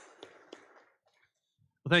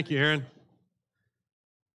Well, thank you, Aaron.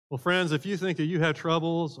 Well, friends, if you think that you have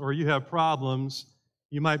troubles or you have problems,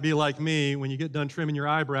 you might be like me when you get done trimming your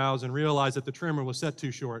eyebrows and realize that the trimmer was set too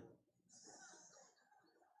short.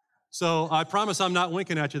 So I promise I'm not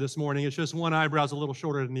winking at you this morning. It's just one eyebrow's a little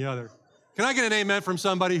shorter than the other. Can I get an amen from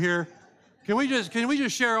somebody here? Can we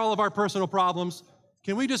just share all of our personal problems?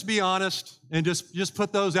 Can we just be honest and just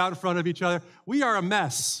put those out in front of each other? We are a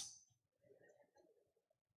mess.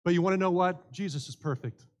 But you want to know what? Jesus is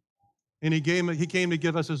perfect. And he came to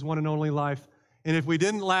give us his one and only life. And if we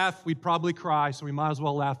didn't laugh, we'd probably cry, so we might as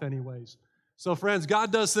well laugh anyways. So friends,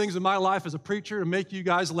 God does things in my life as a preacher to make you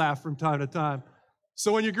guys laugh from time to time.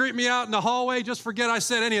 So when you greet me out in the hallway, just forget I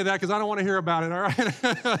said any of that because I don't want to hear about it, all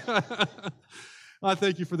right? I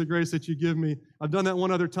thank you for the grace that you give me. I've done that one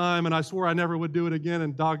other time, and I swore I never would do it again,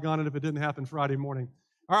 and doggone it if it didn't happen Friday morning.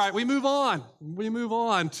 All right, we move on. We move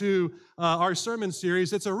on to our sermon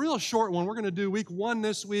series. It's a real short one. We're going to do week 1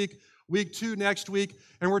 this week, week 2 next week,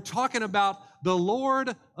 and we're talking about the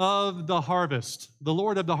Lord of the harvest. The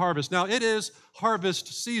Lord of the harvest. Now, it is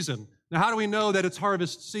harvest season. Now, how do we know that it's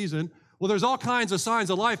harvest season? Well, there's all kinds of signs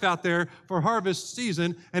of life out there for harvest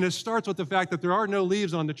season, and it starts with the fact that there are no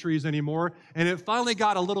leaves on the trees anymore, and it finally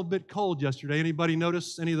got a little bit cold yesterday. Anybody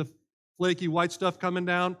notice any of the flaky white stuff coming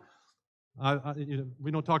down? We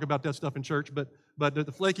don't talk about that stuff in church, but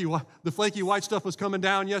the flaky white stuff was coming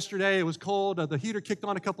down yesterday. It was cold. The heater kicked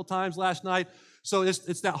on a couple times last night. So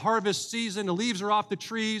it's that harvest season. The leaves are off the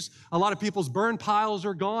trees. A lot of people's burn piles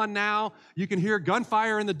are gone now. You can hear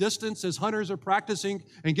gunfire in the distance as hunters are practicing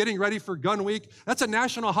and getting ready for gun week. That's a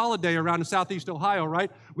national holiday around in Southeast Ohio, right?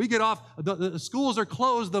 We get off, the schools are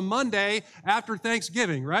closed the Monday after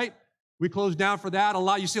Thanksgiving, right? We close down for that a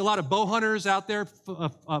lot. You see a lot of bow hunters out there,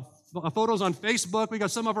 photos on Facebook. We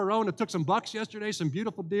got some of our own that took some bucks yesterday, some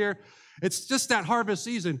beautiful deer. It's just that harvest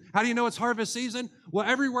season. How do you know it's harvest season? Well,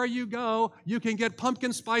 everywhere you go, you can get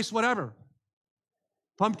pumpkin spice whatever.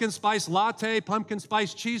 Pumpkin spice latte, pumpkin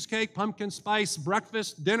spice cheesecake, pumpkin spice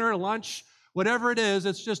breakfast, dinner, lunch, whatever it is.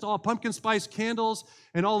 It's just all pumpkin spice candles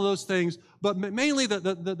and all of those things. But mainly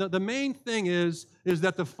the main thing is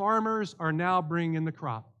that the farmers are now bringing in the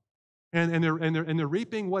crop. And they're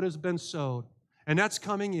reaping what has been sowed. And that's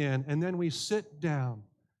coming in, and then we sit down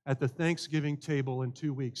at the Thanksgiving table in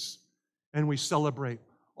 2 weeks, and we celebrate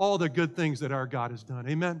all the good things that our God has done.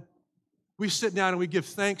 Amen? We sit down and we give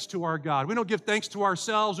thanks to our God. We don't give thanks to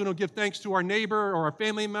ourselves. We don't give thanks to our neighbor or our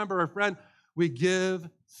family member or friend. We give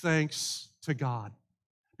thanks to God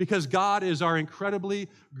because God is our incredibly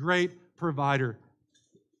great provider.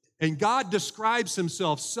 And God describes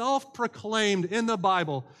himself, self-proclaimed in the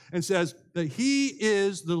Bible, and says that he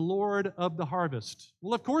is the Lord of the harvest.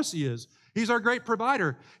 Well, of course he is. He's our great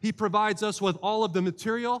provider. He provides us with all of the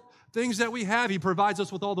material things that we have. He provides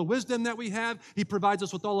us with all the wisdom that we have. He provides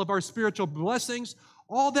us with all of our spiritual blessings.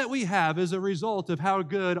 All that we have is a result of how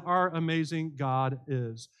good our amazing God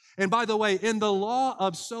is. And by the way, in the law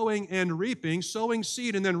of sowing and reaping, sowing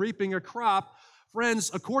seed and then reaping a crop,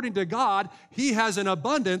 friends, according to God, he has an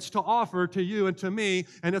abundance to offer to you and to me,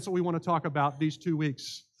 and that's what we want to talk about these 2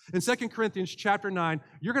 weeks. In 2 Corinthians chapter 9,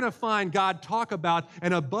 you're going to find God talk about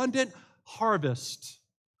an abundant harvest.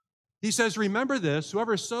 He says, remember this,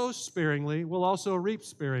 whoever sows sparingly will also reap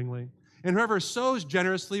sparingly, and whoever sows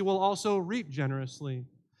generously will also reap generously.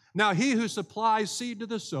 Now he who supplies seed to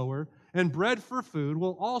the sower and bread for food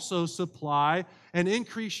will also supply and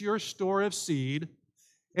increase your store of seed,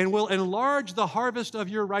 and will enlarge the harvest of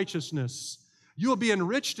your righteousness. You will be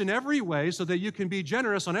enriched in every way so that you can be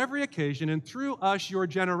generous on every occasion, and through us your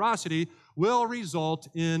generosity will result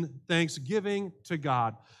in thanksgiving to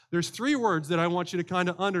God. There's 3 words that I want you to kind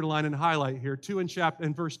of underline and highlight here, 2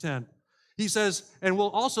 in verse 10. He says, and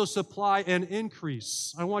will also supply and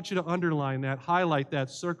increase. I want you to underline that, highlight that,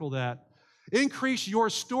 circle that. Increase your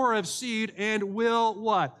store of seed and will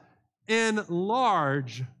what?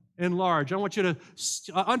 Enlarge. Enlarge. I want you to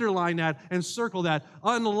underline that and circle that.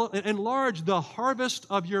 Enlarge the harvest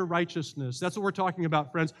of your righteousness. That's what we're talking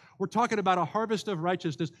about, friends. We're talking about a harvest of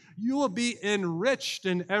righteousness. You will be enriched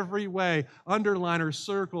in every way. Underline or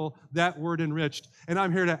circle that word enriched. And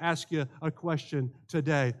I'm here to ask you a question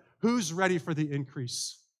today. Who's ready for the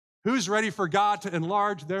increase? Who's ready for God to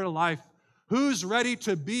enlarge their life? Who's ready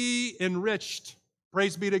to be enriched?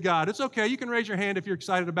 Praise be to God. It's okay. You can raise your hand if you're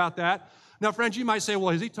excited about that. Now, friends, you might say, well,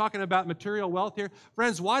 is he talking about material wealth here?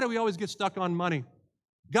 Friends, why do we always get stuck on money?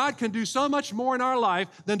 God can do so much more in our life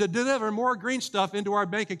than to deliver more green stuff into our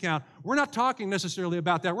bank account. We're not talking necessarily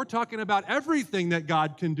about that. We're talking about everything that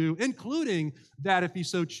God can do, including that if he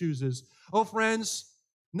so chooses. Oh, friends,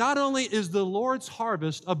 Not only is the Lord's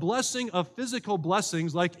harvest a blessing of physical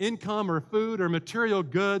blessings like income or food or material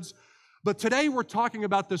goods, but today we're talking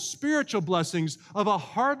about the spiritual blessings of a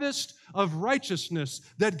harvest of righteousness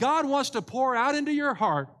that God wants to pour out into your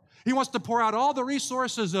heart. He wants to pour out all the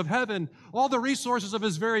resources of heaven, all the resources of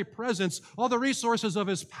His very presence, all the resources of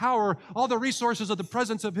His power, all the resources of the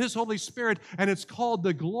presence of His Holy Spirit, and it's called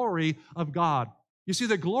the glory of God. You see,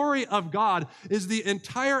 the glory of God is the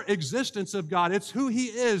entire existence of God. It's who He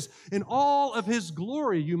is in all of His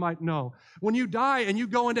glory, you might know. When you die and you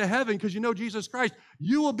go into heaven because you know Jesus Christ,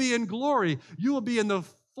 you will be in glory. You will be in the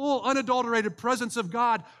full, unadulterated presence of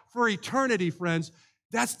God for eternity, friends.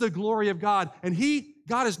 That's the glory of God. And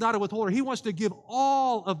God is not a withholder. He wants to give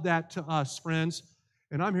all of that to us, friends.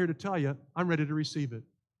 And I'm here to tell you, I'm ready to receive it.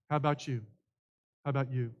 How about you? How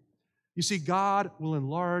about you? You see, God will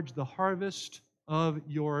enlarge the harvest of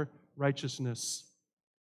your righteousness.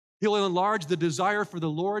 He'll enlarge the desire for the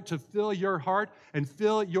Lord to fill your heart and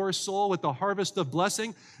fill your soul with the harvest of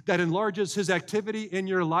blessing that enlarges His activity in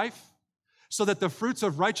your life so that the fruits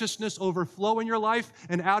of righteousness overflow in your life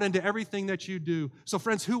and out into everything that you do. So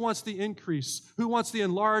friends, who wants the increase? Who wants the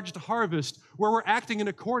enlarged harvest where we're acting in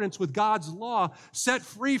accordance with God's law, set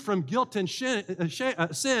free from guilt and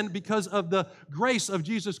sin because of the grace of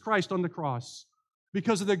Jesus Christ on the cross?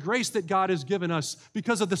 Because of the grace that God has given us,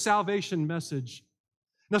 because of the salvation message.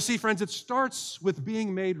 Now see, friends, it starts with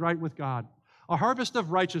being made right with God. A harvest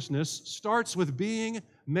of righteousness starts with being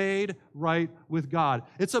made right with God.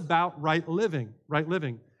 It's about right living, right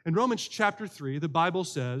living. In Romans chapter 3, the Bible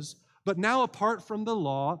says, "But now apart from the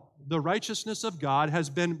law, the righteousness of God has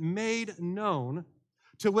been made known,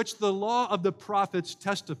 to which the law of the prophets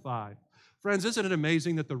testify." Friends, isn't it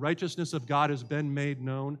amazing that the righteousness of God has been made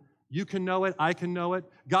known? You can know it. I can know it.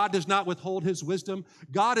 God does not withhold His wisdom.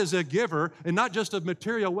 God is a giver, and not just of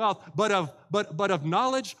material wealth, but of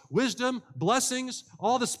knowledge, wisdom, blessings,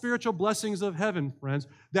 all the spiritual blessings of heaven, friends,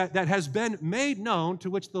 that has been made known, to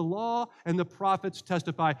which the law and the prophets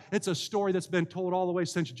testify. It's a story that's been told all the way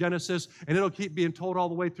since Genesis, and it'll keep being told all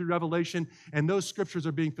the way through Revelation, and those scriptures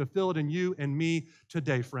are being fulfilled in you and me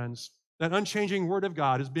today, friends. That unchanging Word of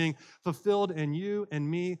God is being fulfilled in you and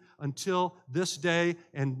me until this day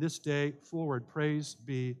and this day forward. Praise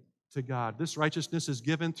be to God. This righteousness is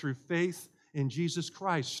given through faith in Jesus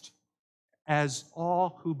Christ to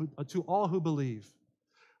all who believe.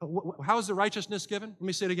 How is the righteousness given? Let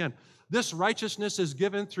me say it again. This righteousness is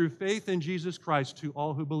given through faith in Jesus Christ to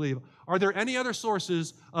all who believe. Are there any other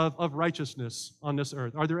sources of righteousness on this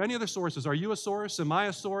earth? Are there any other sources? Are you a source? Am I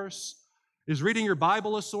a source? Is reading your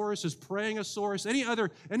Bible a source? Is praying a source? Any other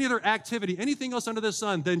activity, anything else under the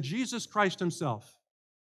sun than Jesus Christ Himself?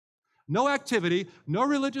 No activity, no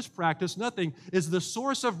religious practice, nothing is the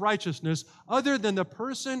source of righteousness other than the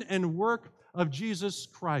person and work of Jesus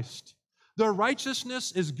Christ. The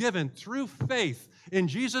righteousness is given through faith in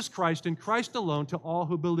Jesus Christ and Christ alone to all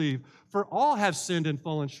who believe. For all have sinned and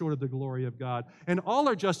fallen short of the glory of God, and all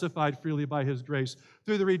are justified freely by His grace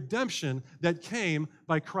through the redemption that came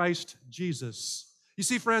by Christ Jesus. You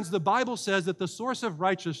see, friends, the Bible says that the source of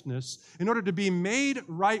righteousness, in order to be made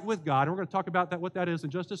right with God, and we're going to talk about what that is in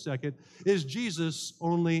just a second, is Jesus,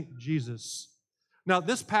 only Jesus. Now,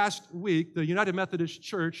 this past week, the United Methodist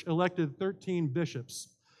Church elected 13 bishops.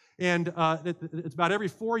 And it's about every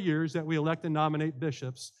 4 years that we elect and nominate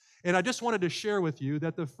bishops. And I just wanted to share with you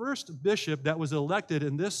that the first bishop that was elected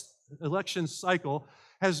in this election cycle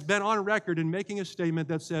has been on record in making a statement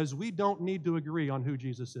that says, we don't need to agree on who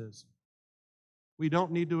Jesus is. We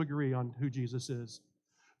don't need to agree on who Jesus is.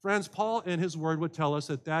 Friends, Paul in his word would tell us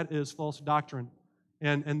that that is false doctrine,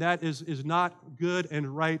 and that is not good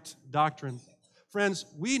and right doctrine. Friends,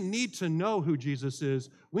 we need to know who Jesus is.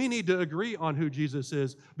 We need to agree on who Jesus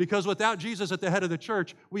is, because without Jesus at the head of the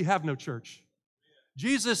church, we have no church.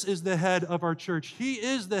 Jesus is the head of our church. He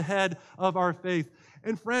is the head of our faith.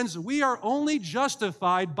 And friends, we are only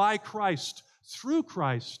justified by Christ, through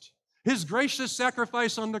Christ, His gracious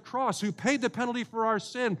sacrifice on the cross, who paid the penalty for our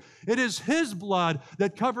sin. It is His blood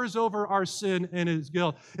that covers over our sin and His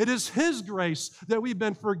guilt. It is His grace that we've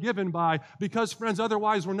been forgiven by, because, friends,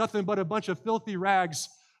 otherwise we're nothing but a bunch of filthy rags.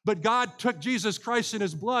 But God took Jesus Christ in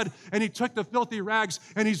His blood, and He took the filthy rags,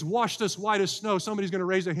 and He's washed us white as snow. Somebody's going to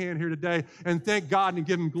raise a hand here today and thank God and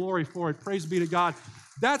give Him glory for it. Praise be to God.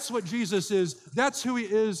 That's what Jesus is. That's who He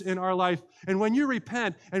is in our life. And when you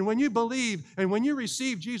repent, and when you believe, and when you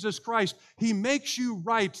receive Jesus Christ, He makes you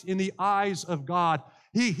right in the eyes of God.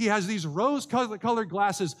 He has these rose-colored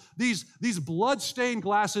glasses, these blood-stained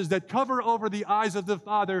glasses that cover over the eyes of the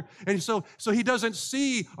Father. And so he doesn't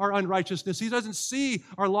see our unrighteousness. He doesn't see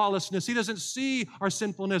our lawlessness. He doesn't see our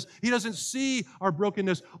sinfulness. He doesn't see our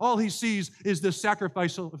brokenness. All he sees is the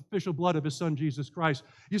sacrificial blood of his Son, Jesus Christ.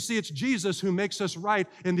 You see, it's Jesus who makes us right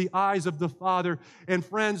in the eyes of the Father. And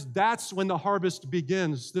friends, that's when the harvest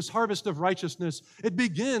begins. This harvest of righteousness, it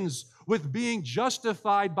begins with being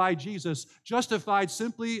justified by Jesus. Justified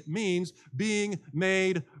simply means being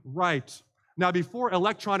made right. Now, before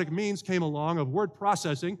electronic means came along of word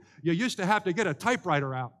processing, you used to have to get a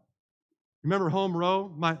typewriter out. Remember Home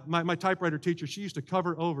Row? My typewriter teacher, she used to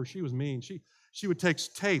cover over. She was mean. She would take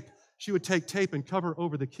tape. She would take tape and cover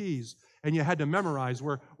over the keys, and you had to memorize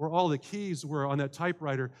where all the keys were on that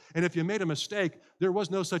typewriter. And if you made a mistake, there was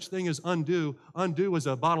no such thing as undo. Undo was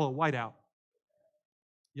a bottle of whiteout.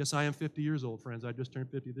 Yes, I am 50 years old, friends. I just turned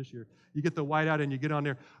 50 this year. You get the whiteout and you get on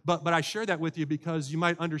there. But I share that with you because you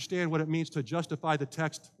might understand what it means to justify the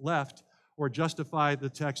text left or justify the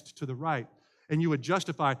text to the right. And you would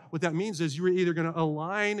justify. What that means is you were either going to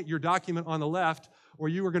align your document on the left or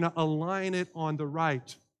you were going to align it on the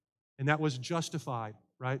right. And that was justified,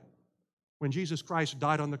 right? When Jesus Christ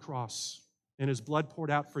died on the cross and his blood poured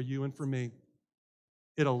out for you and for me,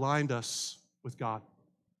 it aligned us with God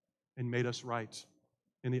and made us right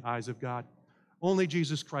in the eyes of God. Only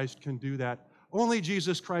Jesus Christ can do that. Only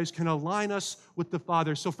Jesus Christ can align us with the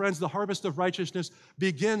Father. So friends, the harvest of righteousness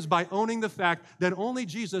begins by owning the fact that only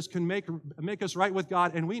Jesus can make us right with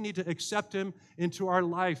God, and we need to accept him into our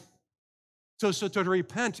life. So to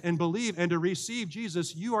repent and believe and to receive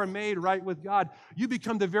Jesus, you are made right with God. You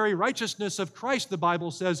become the very righteousness of Christ, the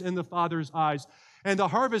Bible says, in the Father's eyes. And the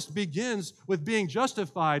harvest begins with being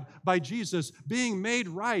justified by Jesus, being made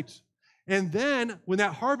right. And then when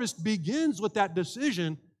that harvest begins with that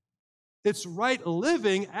decision, it's right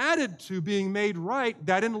living added to being made right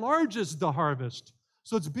that enlarges the harvest.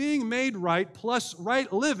 So it's being made right plus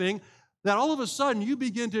right living that all of a sudden you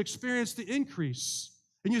begin to experience the increase.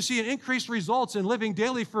 And you see an increased results in living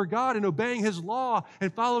daily for God and obeying his law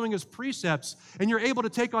and following his precepts. And you're able to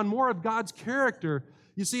take on more of God's character.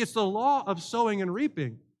 You see, it's the law of sowing and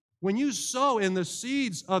reaping. When you sow in the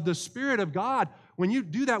seeds of the Spirit of God, when you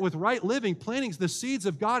do that with right living, planting the seeds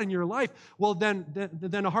of God in your life, well, then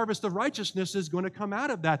a harvest of righteousness is going to come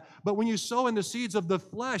out of that. But when you sow in the seeds of the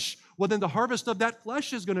flesh, well, then the harvest of that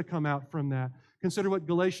flesh is going to come out from that. Consider what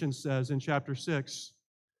Galatians says in chapter 6.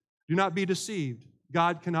 Do not be deceived.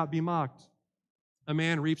 God cannot be mocked. A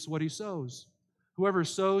man reaps what he sows. Whoever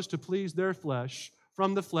sows to please their flesh,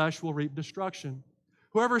 from the flesh will reap destruction.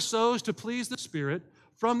 Whoever sows to please the Spirit,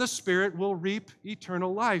 from the Spirit will reap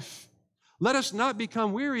eternal life. Let us not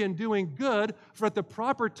become weary in doing good, for at the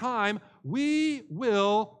proper time we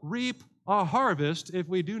will reap a harvest if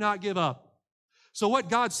we do not give up. So what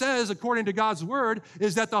God says, according to God's word,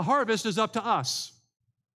 is that the harvest is up to us.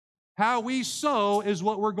 How we sow is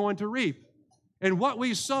what we're going to reap. And what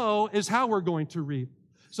we sow is how we're going to reap.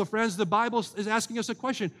 So friends, the Bible is asking us a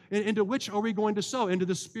question. Into which are we going to sow? Into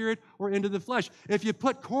the Spirit or into the flesh? If you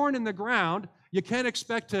put corn in the ground, you can't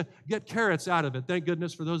expect to get carrots out of it. Thank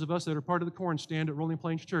goodness for those of us that are part of the corn stand at Rolling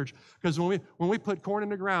Plains Church. Because when we put corn in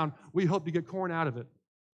the ground, we hope to get corn out of it.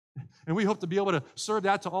 And we hope to be able to serve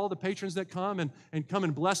that to all the patrons that come and come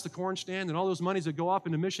and bless the corn stand and all those monies that go off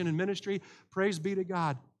into mission and ministry. Praise be to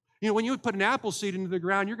God. You know, when you put an apple seed into the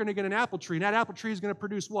ground, you're going to get an apple tree. And that apple tree is going to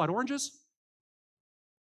produce what? Oranges?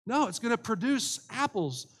 No, it's going to produce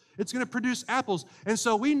apples. It's going to produce apples. And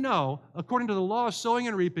so we know, according to the law of sowing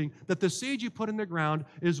and reaping, that the seed you put in the ground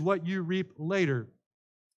is what you reap later.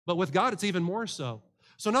 But with God, it's even more so.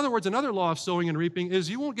 So in other words, another law of sowing and reaping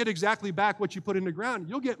is you won't get exactly back what you put in the ground.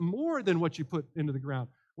 You'll get more than what you put into the ground.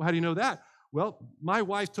 Well, how do you know that? Well, my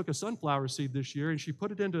wife took a sunflower seed this year, and she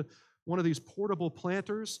put it into one of these portable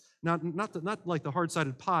planters. Now, not like the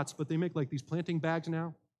hard-sided pots, but they make like these planting bags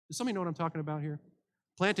now. Does somebody know what I'm talking about here?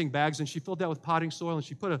 Planting bags, and she filled that with potting soil, and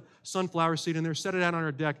she put a sunflower seed in there, set it out on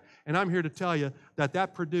her deck, and I'm here to tell you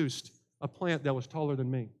that produced a plant that was taller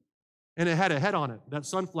than me. And it had a head on it, that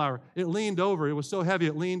sunflower. It leaned over. It was so heavy,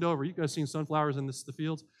 it leaned over. You guys seen sunflowers in the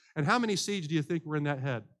fields? And how many seeds do you think were in that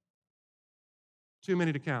head? Too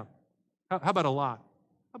many to count. How about a lot?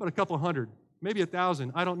 How about a couple hundred? Maybe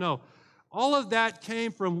 1,000, I don't know. All of that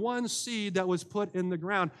came from one seed that was put in the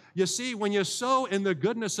ground. You see, when you sow in the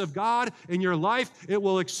goodness of God in your life, it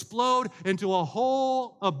will explode into a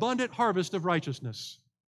whole abundant harvest of righteousness,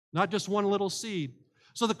 not just one little seed.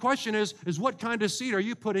 So the question is what kind of seed are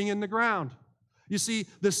you putting in the ground? You see,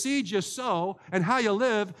 the seed you sow and how you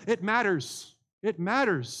live, it matters. It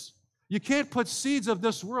matters. You can't put seeds of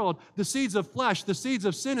this world, the seeds of flesh, the seeds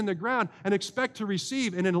of sin in the ground and expect to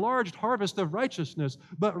receive an enlarged harvest of righteousness.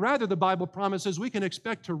 But rather, the Bible promises we can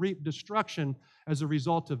expect to reap destruction as a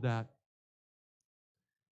result of that.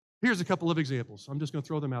 Here's a couple of examples. I'm just going to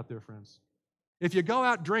throw them out there, friends. If you go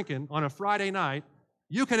out drinking on a Friday night,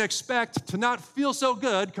 you can expect to not feel so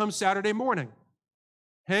good come Saturday morning.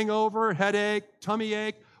 Hangover, headache, tummy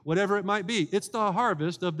ache, whatever it might be. It's the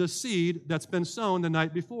harvest of the seed that's been sown the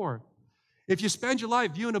night before. If you spend your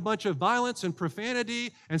life viewing a bunch of violence and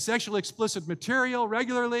profanity and sexually explicit material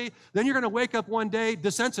regularly, then you're going to wake up one day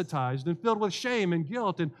desensitized and filled with shame and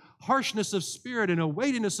guilt and harshness of spirit and a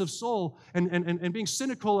weightiness of soul and being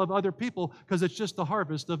cynical of other people because it's just the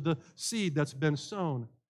harvest of the seed that's been sown.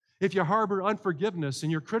 If you harbor unforgiveness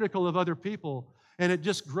and you're critical of other people, and it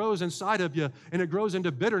just grows inside of you, and it grows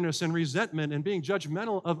into bitterness and resentment and being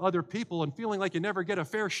judgmental of other people and feeling like you never get a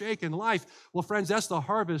fair shake in life, well, friends, that's the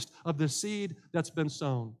harvest of the seed that's been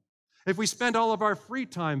sown. If we spend all of our free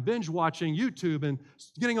time binge watching YouTube and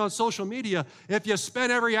getting on social media, if you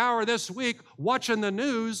spend every hour this week watching the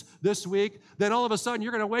news this week, then all of a sudden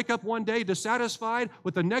you're going to wake up one day dissatisfied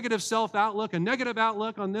with a negative self-outlook, a negative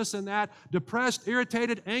outlook on this and that, depressed,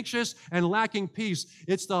 irritated, anxious, and lacking peace.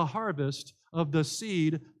 It's the harvest of the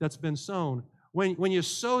seed that's been sown. When you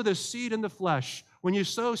sow the seed in the flesh, when you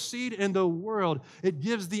sow seed in the world, it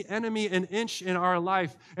gives the enemy an inch in our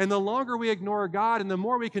life. And the longer we ignore God and the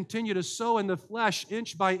more we continue to sow in the flesh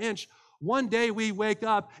inch by inch, one day we wake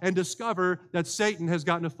up and discover that Satan has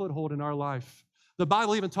gotten a foothold in our life. The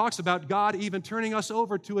Bible even talks about God even turning us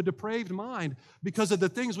over to a depraved mind because of the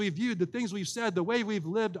things we've viewed, the things we've said, the way we've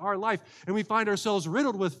lived our life, and we find ourselves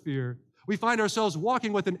riddled with fear. We find ourselves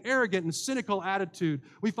walking with an arrogant and cynical attitude.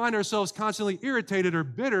 We find ourselves constantly irritated or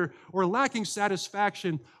bitter or lacking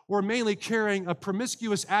satisfaction or mainly carrying a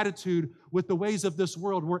promiscuous attitude with the ways of this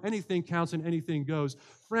world where anything counts and anything goes.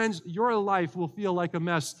 Friends, your life will feel like a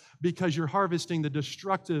mess because you're harvesting the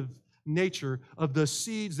destructive nature of the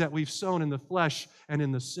seeds that we've sown in the flesh and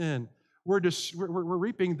in the sin. We're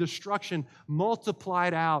reaping destruction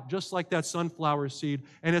multiplied out, just like that sunflower seed.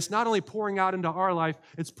 And it's not only pouring out into our life,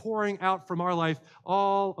 it's pouring out from our life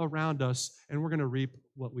all around us, and we're going to reap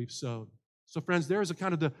what we've sowed. So, friends, there's a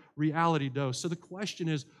kind of the reality dose. So the question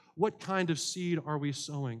is, what kind of seed are we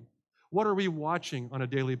sowing? What are we watching on a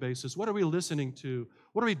daily basis? What are we listening to?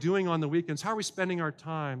 What are we doing on the weekends? How are we spending our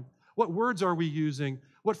time? What words are we using?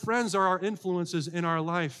 What friends are our influences in our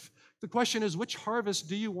life? The question is, which harvest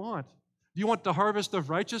do you want? Do you want the harvest of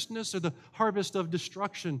righteousness or the harvest of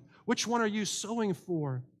destruction? Which one are you sowing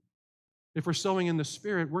for? If we're sowing in the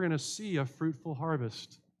Spirit, we're going to see a fruitful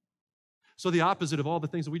harvest. So the opposite of all the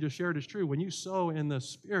things that we just shared is true. When you sow in the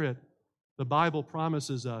Spirit, the Bible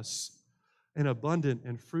promises us an abundant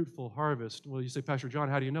and fruitful harvest. Well, you say, Pastor John,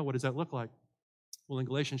 how do you know? What does that look like? Well, in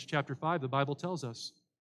Galatians chapter 5, the Bible tells us.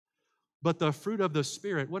 But the fruit of the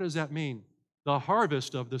Spirit, what does that mean? The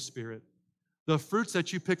harvest of the Spirit. The fruits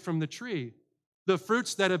that you pick from the tree, the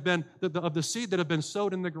fruits that have been, of the seed that have been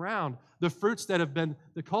sowed in the ground, the fruits that have been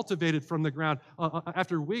cultivated from the ground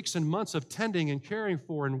after weeks and months of tending and caring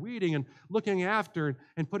for and weeding and looking after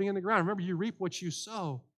and putting in the ground. Remember, you reap what you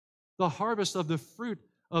sow. The harvest of the fruit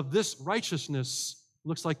of this righteousness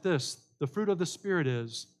looks like this. The fruit of the Spirit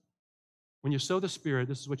is, when you sow the Spirit,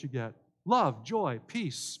 this is what you get. Love, joy,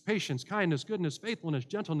 peace, patience, kindness, goodness, faithfulness,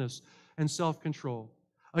 gentleness, and self-control.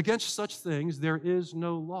 Against such things there is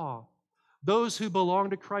no law. Those who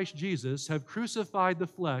belong to Christ Jesus have crucified the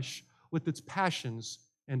flesh with its passions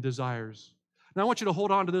and desires. Now I want you to hold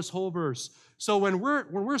on to this whole verse. So when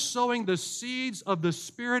we're sowing the seeds of the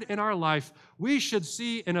Spirit in our life, we should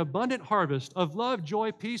see an abundant harvest of love,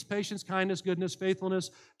 joy, peace, patience, kindness, goodness,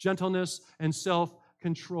 faithfulness, gentleness, and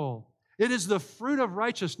self-control. It is the fruit of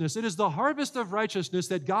righteousness. It is the harvest of righteousness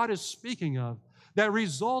that God is speaking of that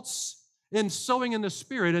results in sowing in the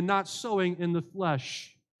Spirit and not sowing in the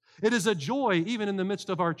flesh. It is a joy even in the midst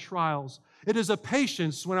of our trials. It is a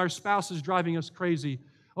patience when our spouse is driving us crazy.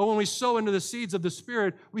 Or when we sow into the seeds of the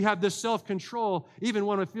Spirit, we have this self-control. Even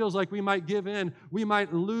when it feels like we might give in, we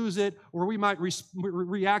might lose it, or we might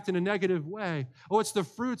react in a negative way. Oh, it's the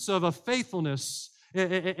fruits of a faithfulness.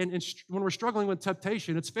 And when we're struggling with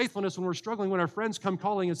temptation, it's faithfulness when we're struggling when our friends come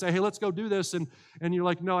calling and say, hey, let's go do this. And you're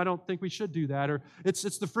like, no, I don't think we should do that. Or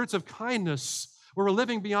it's the fruits of kindness where we're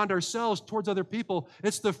living beyond ourselves towards other people.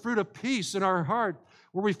 It's the fruit of peace in our heart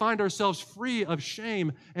where we find ourselves free of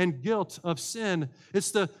shame and guilt of sin.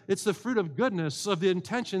 It's the fruit of goodness, of the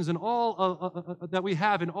intentions and all that we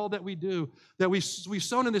have and all that we do, that we've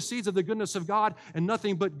sown in the seeds of the goodness of God, and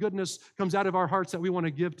nothing but goodness comes out of our hearts that we want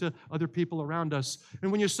to give to other people around us.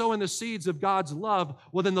 And when you sow in the seeds of God's love,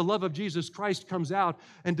 well, then the love of Jesus Christ comes out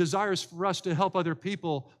and desires for us to help other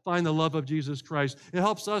people find the love of Jesus Christ. It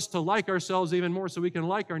helps us to like ourselves even more so we can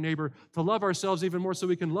like our neighbor, to love ourselves even more so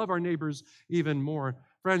we can love our neighbors even more.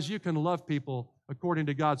 Friends, you can love people according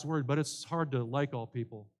to God's word, but it's hard to like all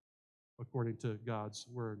people according to God's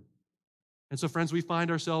word. And so, friends, we find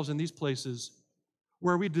ourselves in these places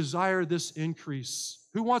where we desire this increase.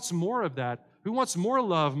 Who wants more of that? Who wants more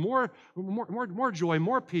love, more joy,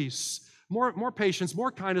 more peace, more patience,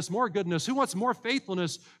 more kindness, more goodness? Who wants more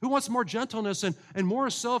faithfulness? Who wants more gentleness and more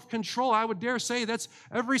self-control? I would dare say that's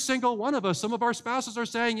every single one of us. Some of our spouses are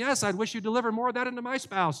saying, yes, I'd wish you deliver more of that into my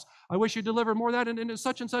spouse. I wish you deliver more of that into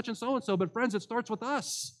such and such and so. But friends, it starts with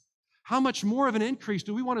us. How much more of an increase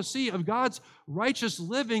do we want to see of God's righteous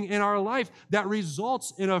living in our life that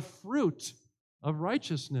results in a fruit of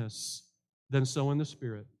righteousness than sow in the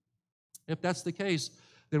Spirit? If that's the case,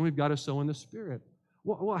 then we've got to sow in the Spirit.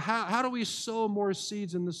 Well, how do we sow more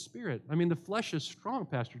seeds in the Spirit? I mean, the flesh is strong,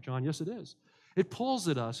 Pastor John. Yes, it is. It pulls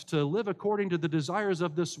at us to live according to the desires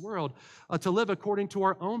of this world, to live according to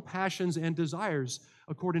our own passions and desires,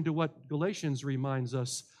 according to what Galatians reminds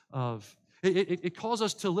us of. It calls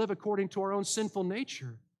us to live according to our own sinful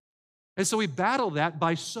nature. And so we battle that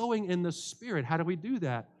by sowing in the Spirit. How do we do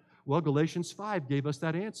that? Well, Galatians 5 gave us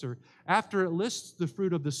that answer. After it lists the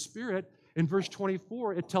fruit of the Spirit, in verse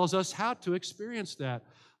 24, it tells us how to experience that.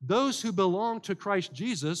 Those who belong to Christ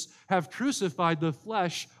Jesus have crucified the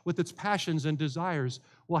flesh with its passions and desires.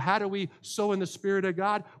 Well, how do we sow in the Spirit of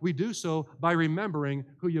God? We do so by remembering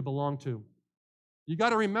who you belong to. You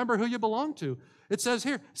got to remember who you belong to. It says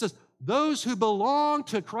here, it says, those who belong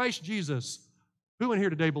to Christ Jesus. Who in here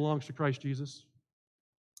today belongs to Christ Jesus?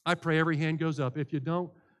 I pray every hand goes up. If you don't,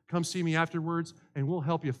 come see me afterwards, and we'll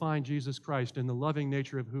help you find Jesus Christ in the loving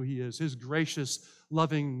nature of who He is, His gracious,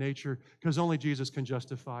 loving nature, because only Jesus can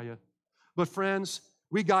justify you. But friends,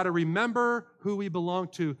 we got to remember who we belong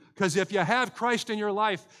to, because if you have Christ in your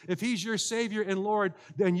life, if He's your Savior and Lord,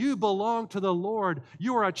 then you belong to the Lord.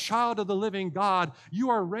 You are a child of the living God. You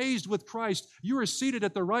are raised with Christ. You are seated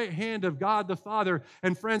at the right hand of God the Father.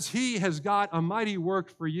 And friends, He has got a mighty work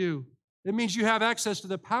for you. It means you have access to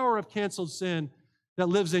the power of canceled sin that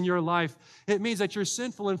lives in your life. It means that your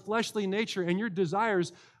sinful and fleshly nature and your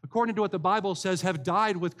desires, according to what the Bible says, have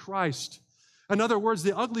died with Christ. In other words,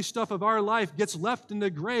 the ugly stuff of our life gets left in the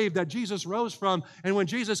grave that Jesus rose from. And when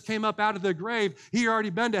Jesus came up out of the grave, He had already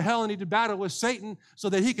been to hell and He did battle with Satan so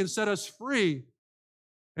that He can set us free,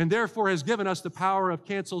 and therefore has given us the power of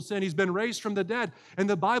canceled sin. He's been raised from the dead. And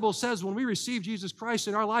the Bible says when we receive Jesus Christ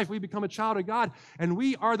in our life, we become a child of God, and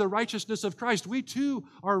we are the righteousness of Christ. We too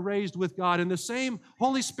are raised with God. And the same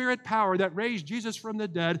Holy Spirit power that raised Jesus from the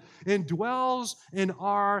dead indwells in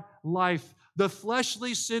our life. The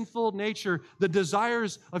fleshly, sinful nature, the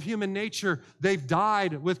desires of human nature, they've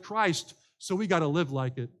died with Christ, so we got to live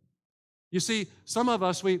like it. You see, some of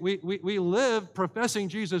us, we live professing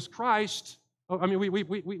Jesus Christ. I mean, we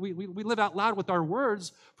live out loud with our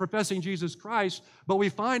words professing Jesus Christ, but we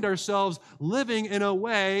find ourselves living in a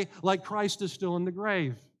way like Christ is still in the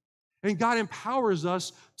grave. And God empowers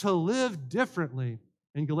us to live differently.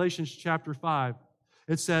 In Galatians chapter 5,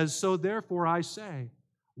 it says, so therefore I say,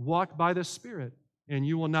 walk by the Spirit, and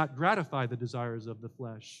you will not gratify the desires of the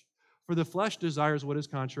flesh. For the flesh desires what is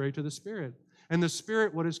contrary to the Spirit, and the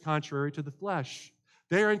Spirit what is contrary to the flesh.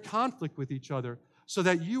 They are in conflict with each other, so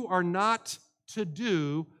that you are not to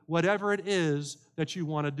do whatever it is that you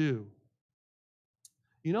want to do.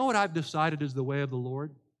 You know what I've decided is the way of the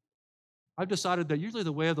Lord? I've decided that usually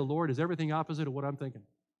the way of the Lord is everything opposite of what I'm thinking.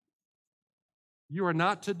 You are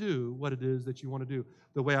not to do what it is that you want to do.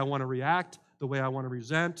 The way I want to react, the way I want to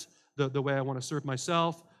resent, the way I want to serve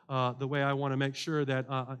myself, the way I want to make sure that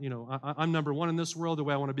I'm number one in this world, the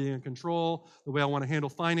way I want to be in control, the way I want to handle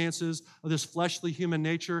finances, this fleshly human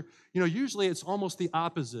nature. Usually it's almost the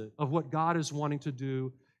opposite of what God is wanting to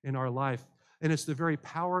do in our life. And it's the very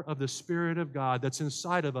power of the Spirit of God that's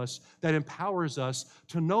inside of us that empowers us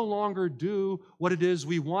to no longer do what it is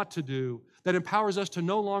we want to do, that empowers us to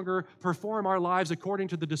no longer perform our lives according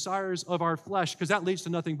to the desires of our flesh, because that leads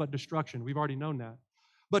to nothing but destruction. We've already known that.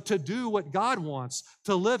 But to do what God wants,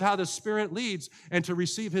 to live how the Spirit leads, and to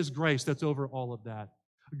receive His grace that's over all of that.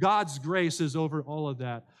 God's grace is over all of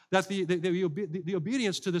that. That the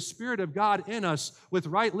obedience to the Spirit of God in us with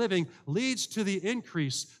right living leads to the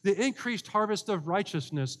increased harvest of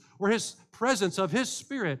righteousness, where His presence of His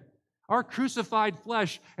Spirit, our crucified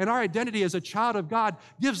flesh, and our identity as a child of God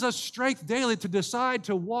gives us strength daily to decide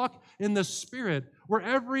to walk in the Spirit, where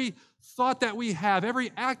every thought that we have,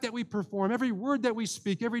 every act that we perform, every word that we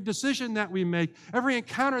speak, every decision that we make, every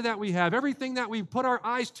encounter that we have, everything that we put our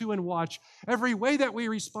eyes to and watch, every way that we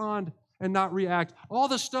respond and not react, all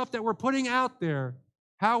the stuff that we're putting out there,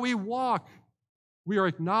 how we walk, we are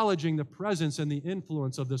acknowledging the presence and the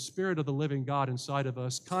influence of the Spirit of the living God inside of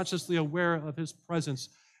us, consciously aware of His presence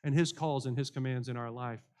and His calls and His commands in our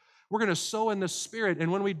life. We're going to sow in the Spirit,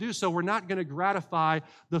 and when we do so, we're not going to gratify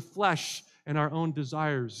the flesh and our own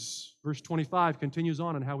desires. Verse 25 continues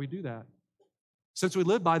on how we do that. Since we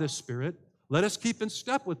live by the Spirit, let us keep in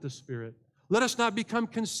step with the Spirit. Let us not become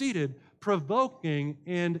conceited, provoking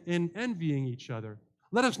and envying each other.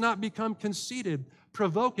 Let us not become conceited,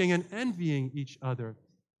 provoking and envying each other,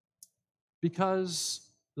 because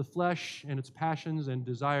the flesh and its passions and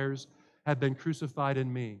desires have been crucified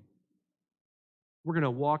in me. We're going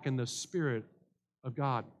to walk in the Spirit of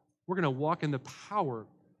God. We're going to walk in the power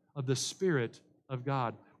of the Spirit of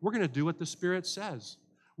God. We're going to do what the Spirit says.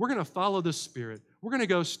 We're going to follow the Spirit. We're going to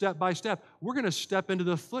go step by step. We're going to step into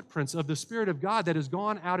the footprints of the Spirit of God that has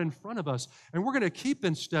gone out in front of us, and we're going to keep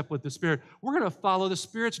in step with the Spirit. We're going to follow the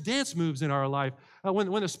Spirit's dance moves in our life.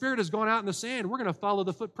 When the Spirit has gone out in the sand, we're going to follow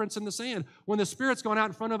the footprints in the sand. When the Spirit's gone out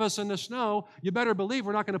in front of us in the snow, you better believe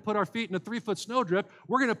we're not going to put our feet in a 3-foot snowdrift.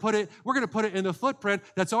 We're going to put it in the footprint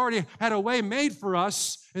that's already had a way made for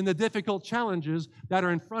us in the difficult challenges that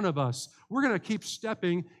are in front of us. We're going to keep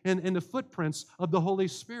stepping in the footprints of the Holy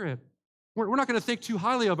Spirit. We're not going to think too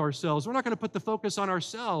highly of ourselves. We're not going to put the focus on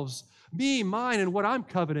ourselves, me, mine, and what I'm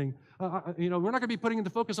coveting. We're not going to be putting the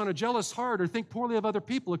focus on a jealous heart or think poorly of other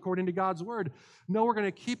people according to God's word. No, we're going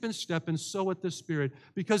to keep in step and sow with the Spirit,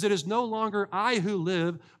 because it is no longer I who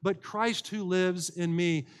live, but Christ who lives in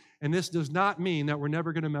me. And this does not mean that we're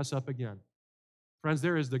never going to mess up again. Friends,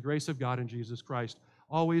 there is the grace of God in Jesus Christ,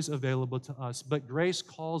 always available to us. But grace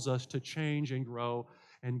calls us to change and grow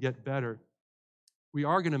and get better. We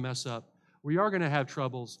are going to mess up. We are going to have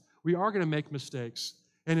troubles. We are going to make mistakes.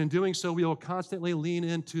 And in doing so, we will constantly lean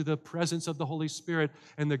into the presence of the Holy Spirit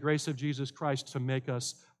and the grace of Jesus Christ to make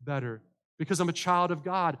us better. Because I'm a child of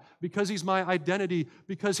God, because He's my identity,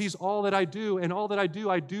 because He's all that I do, and all that I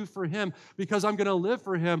do for Him, because I'm going to live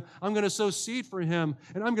for Him, I'm going to sow seed for Him,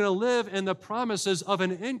 and I'm going to live in the promises of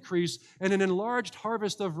an increase and an enlarged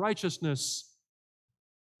harvest of righteousness,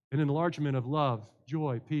 an enlargement of love,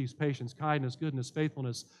 joy, peace, patience, kindness, goodness,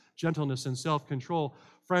 faithfulness, gentleness, and self-control.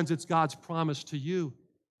 Friends, it's God's promise to you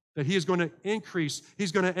that He is going to increase,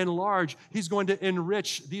 He's going to enlarge, He's going to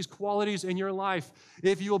enrich these qualities in your life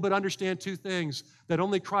if you will but understand two things: that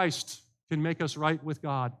only Christ can make us right with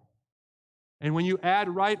God. And when you add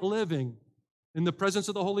right living in the presence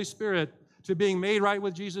of the Holy Spirit to being made right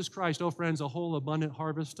with Jesus Christ, oh friends, a whole abundant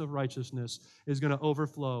harvest of righteousness is going to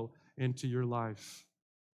overflow into your life.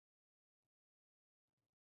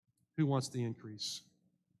 Who wants the increase?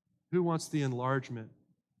 Who wants the enlargement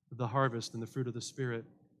of the harvest and the fruit of the Spirit?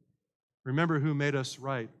 Remember who made us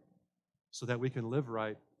right so that we can live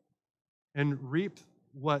right and reap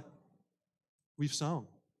what we've sown.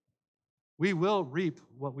 We will reap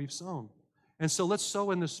what we've sown. And so let's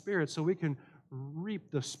sow in the Spirit so we can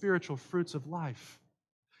reap the spiritual fruits of life.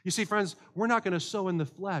 You see, friends, we're not going to sow in the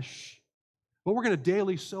flesh, but we're going to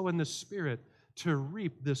daily sow in the Spirit to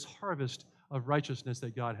reap this harvest of righteousness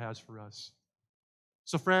that God has for us.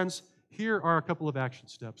 So, friends, here are a couple of action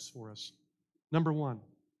steps for us. Number one,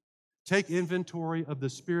 take inventory of the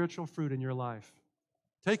spiritual fruit in your life.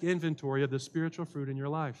 Take inventory of the spiritual fruit in your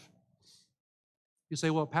life. You say,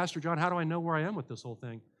 well, Pastor John, how do I know where I am with this whole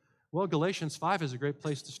thing? Well, Galatians 5 is a great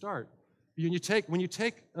place to start. When you take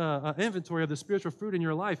an inventory of the spiritual fruit in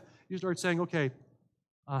your life, you start saying, okay,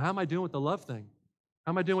 how am I doing with the love thing?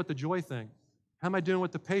 How am I doing with the joy thing? How am I doing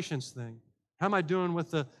with the patience thing? How am I doing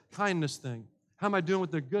with the kindness thing? How am I doing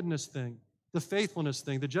with the goodness thing, the faithfulness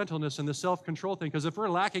thing, the gentleness, and the self-control thing? Because if we're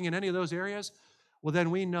lacking in any of those areas, well, then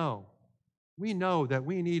we know that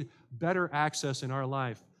we need better access in our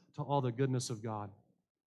life to all the goodness of God.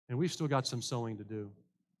 And we've still got some sowing to do.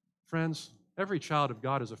 Friends, every child of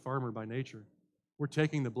God is a farmer by nature. We're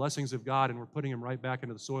taking the blessings of God and we're putting them right back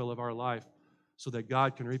into the soil of our life so that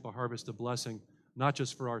God can reap a harvest of blessing, not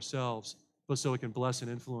just for ourselves, but so it can bless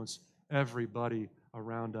and influence everybody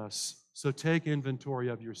around us. So take inventory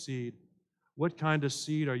of your seed. What kind of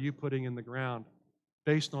seed are you putting in the ground?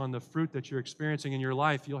 Based on the fruit that you're experiencing in your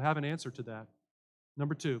life, you'll have an answer to that.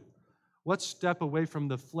 Number two, what step away from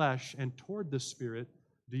the flesh and toward the Spirit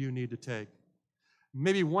do you need to take?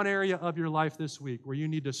 Maybe one area of your life this week where you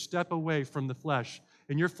need to step away from the flesh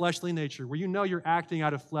and your fleshly nature, where you know you're acting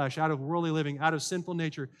out of flesh, out of worldly living, out of sinful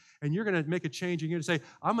nature, and you're going to make a change, and you're going to say,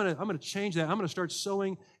 I'm going to change that. I'm going to start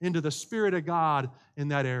sowing into the Spirit of God in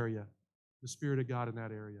that area. The Spirit of God in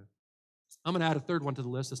that area. I'm going to add a third one to the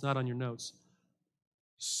list that's not on your notes.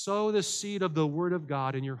 Sow the seed of the Word of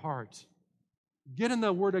God in your heart. Get in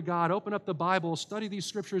the Word of God. Open up the Bible. Study these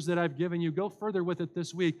scriptures that I've given you. Go further with it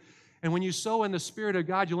this week. And when you sow in the Spirit of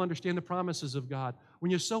God, you'll understand the promises of God. When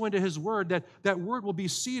you sow into His Word, that Word will be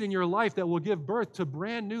seed in your life that will give birth to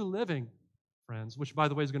brand new living, friends, which, by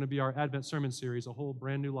the way, is going to be our Advent sermon series, a whole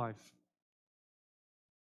brand new life.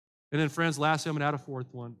 And then, friends, lastly, I'm going to add a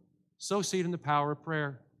fourth one. Sow seed in the power of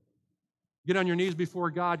prayer. Get on your knees before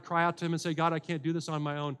God, cry out to Him and say, God, I can't do this on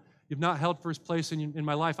my own. You've not held first place in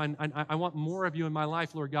my life. I want more of you in my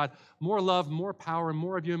life, Lord God. More love, more power,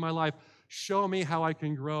 more of you in my life. Show me how I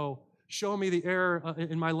can grow. Show me the error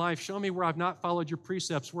in my life. Show me where I've not followed your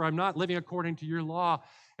precepts, where I'm not living according to your law.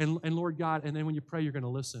 And Lord God, and then when you pray, you're going to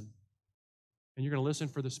listen. And you're going to listen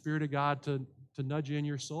for the Spirit of God to nudge you in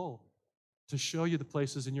your soul, to show you the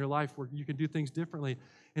places in your life where you can do things differently.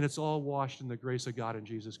 And it's all washed in the grace of God in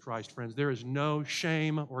Jesus Christ, friends. There is no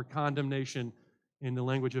shame or condemnation in the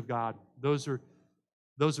language of God. Those are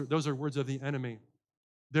words of the enemy.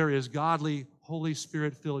 There is godly, Holy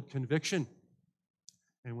Spirit-filled conviction.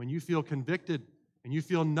 And when you feel convicted and you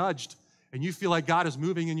feel nudged and you feel like God is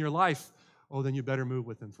moving in your life, oh, then you better move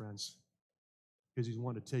with Him, friends, because He's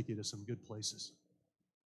wanting to take you to some good places.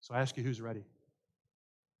 So I ask you, who's ready?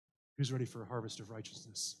 Who's ready for a harvest of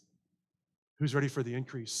righteousness? Who's ready for the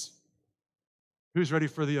increase? Who's ready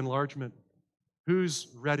for the enlargement? Who's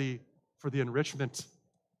ready for the enrichment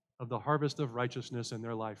of the harvest of righteousness in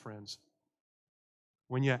their life, friends?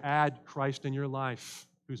 When you add Christ in your life,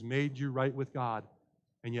 who's made you right with God,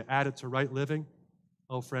 and you add it to right living,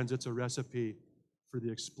 oh, friends, it's a recipe for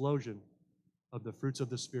the explosion of the fruits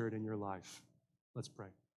of the Spirit in your life. Let's pray.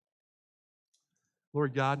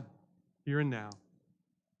 Lord God, here and now,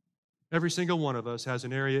 every single one of us has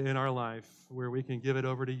an area in our life where we can give it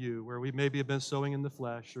over to you, where we maybe have been sowing in the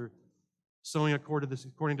flesh or sowing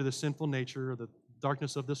according to the sinful nature or the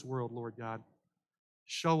darkness of this world, Lord God.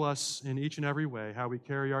 Show us in each and every way how we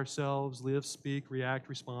carry ourselves, live, speak, react,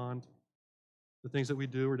 respond, the things that we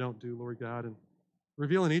do or don't do, Lord God, and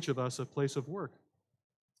reveal in each of us a place of work.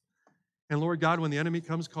 And Lord God, when the enemy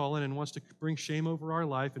comes calling and wants to bring shame over our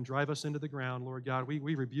life and drive us into the ground, Lord God, we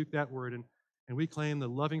rebuke that word and we claim the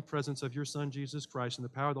loving presence of your Son, Jesus Christ, and the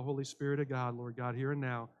power of the Holy Spirit of God, Lord God, here and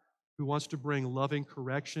now, who wants to bring loving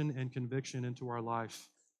correction and conviction into our life.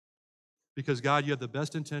 Because, God, you have the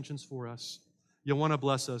best intentions for us. You want to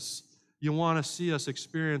bless us. You want to see us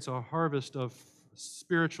experience a harvest of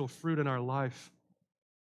spiritual fruit in our life.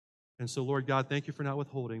 And so, Lord God, thank you for not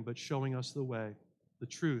withholding, but showing us the way, the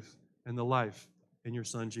truth, and the life in your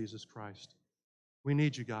Son, Jesus Christ. We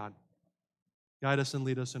need you, God. Guide us and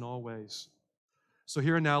lead us in all ways. So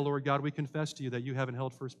here and now, Lord God, we confess to you that you haven't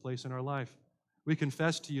held first place in our life. We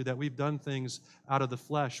confess to you that we've done things out of the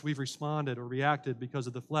flesh. We've responded or reacted because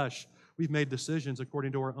of the flesh. We've made decisions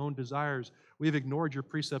according to our own desires. We've ignored your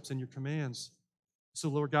precepts and your commands. So,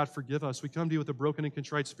 Lord God, forgive us. We come to you with a broken and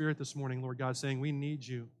contrite spirit this morning, Lord God, saying we need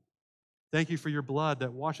you. Thank you for your blood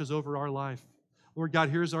that washes over our life. Lord God,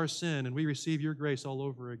 here's our sin, and we receive your grace all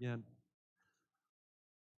over again.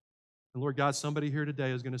 And Lord God, somebody here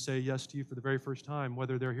today is going to say yes to you for the very first time,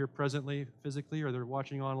 whether they're here presently, physically, or they're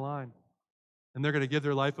watching online. And they're going to give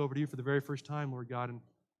their life over to you for the very first time, Lord God. And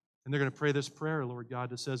they're going to pray this prayer, Lord God,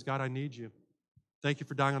 that says, God, I need you. Thank you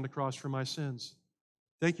for dying on the cross for my sins.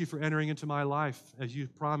 Thank you for entering into my life as you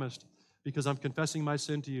promised, because I'm confessing my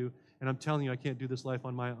sin to you, and I'm telling you I can't do this life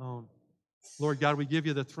on my own. Lord God, we give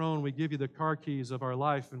you the throne, we give you the car keys of our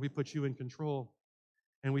life, and we put you in control.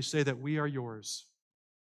 And we say that we are yours.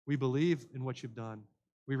 We believe in what you've done.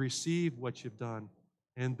 We receive what you've done.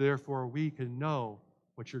 And therefore, we can know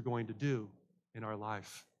what you're going to do in our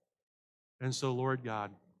life. And so, Lord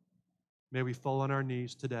God, may we fall on our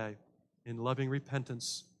knees today in loving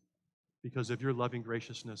repentance because of your loving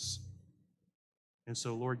graciousness. And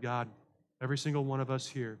so, Lord God, every single one of us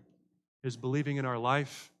here is believing in our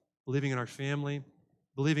life, believing in our family,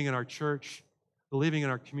 believing in our church, believing in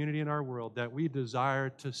our community and our world, that we desire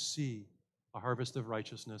to see a harvest of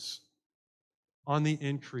righteousness on the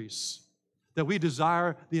increase, that we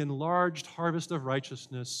desire the enlarged harvest of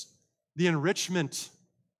righteousness, the enrichment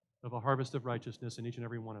of a harvest of righteousness in each and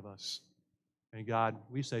every one of us. And God,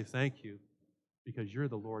 we say thank you because you're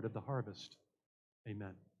the Lord of the harvest.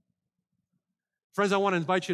 Amen. Friends, I want to invite you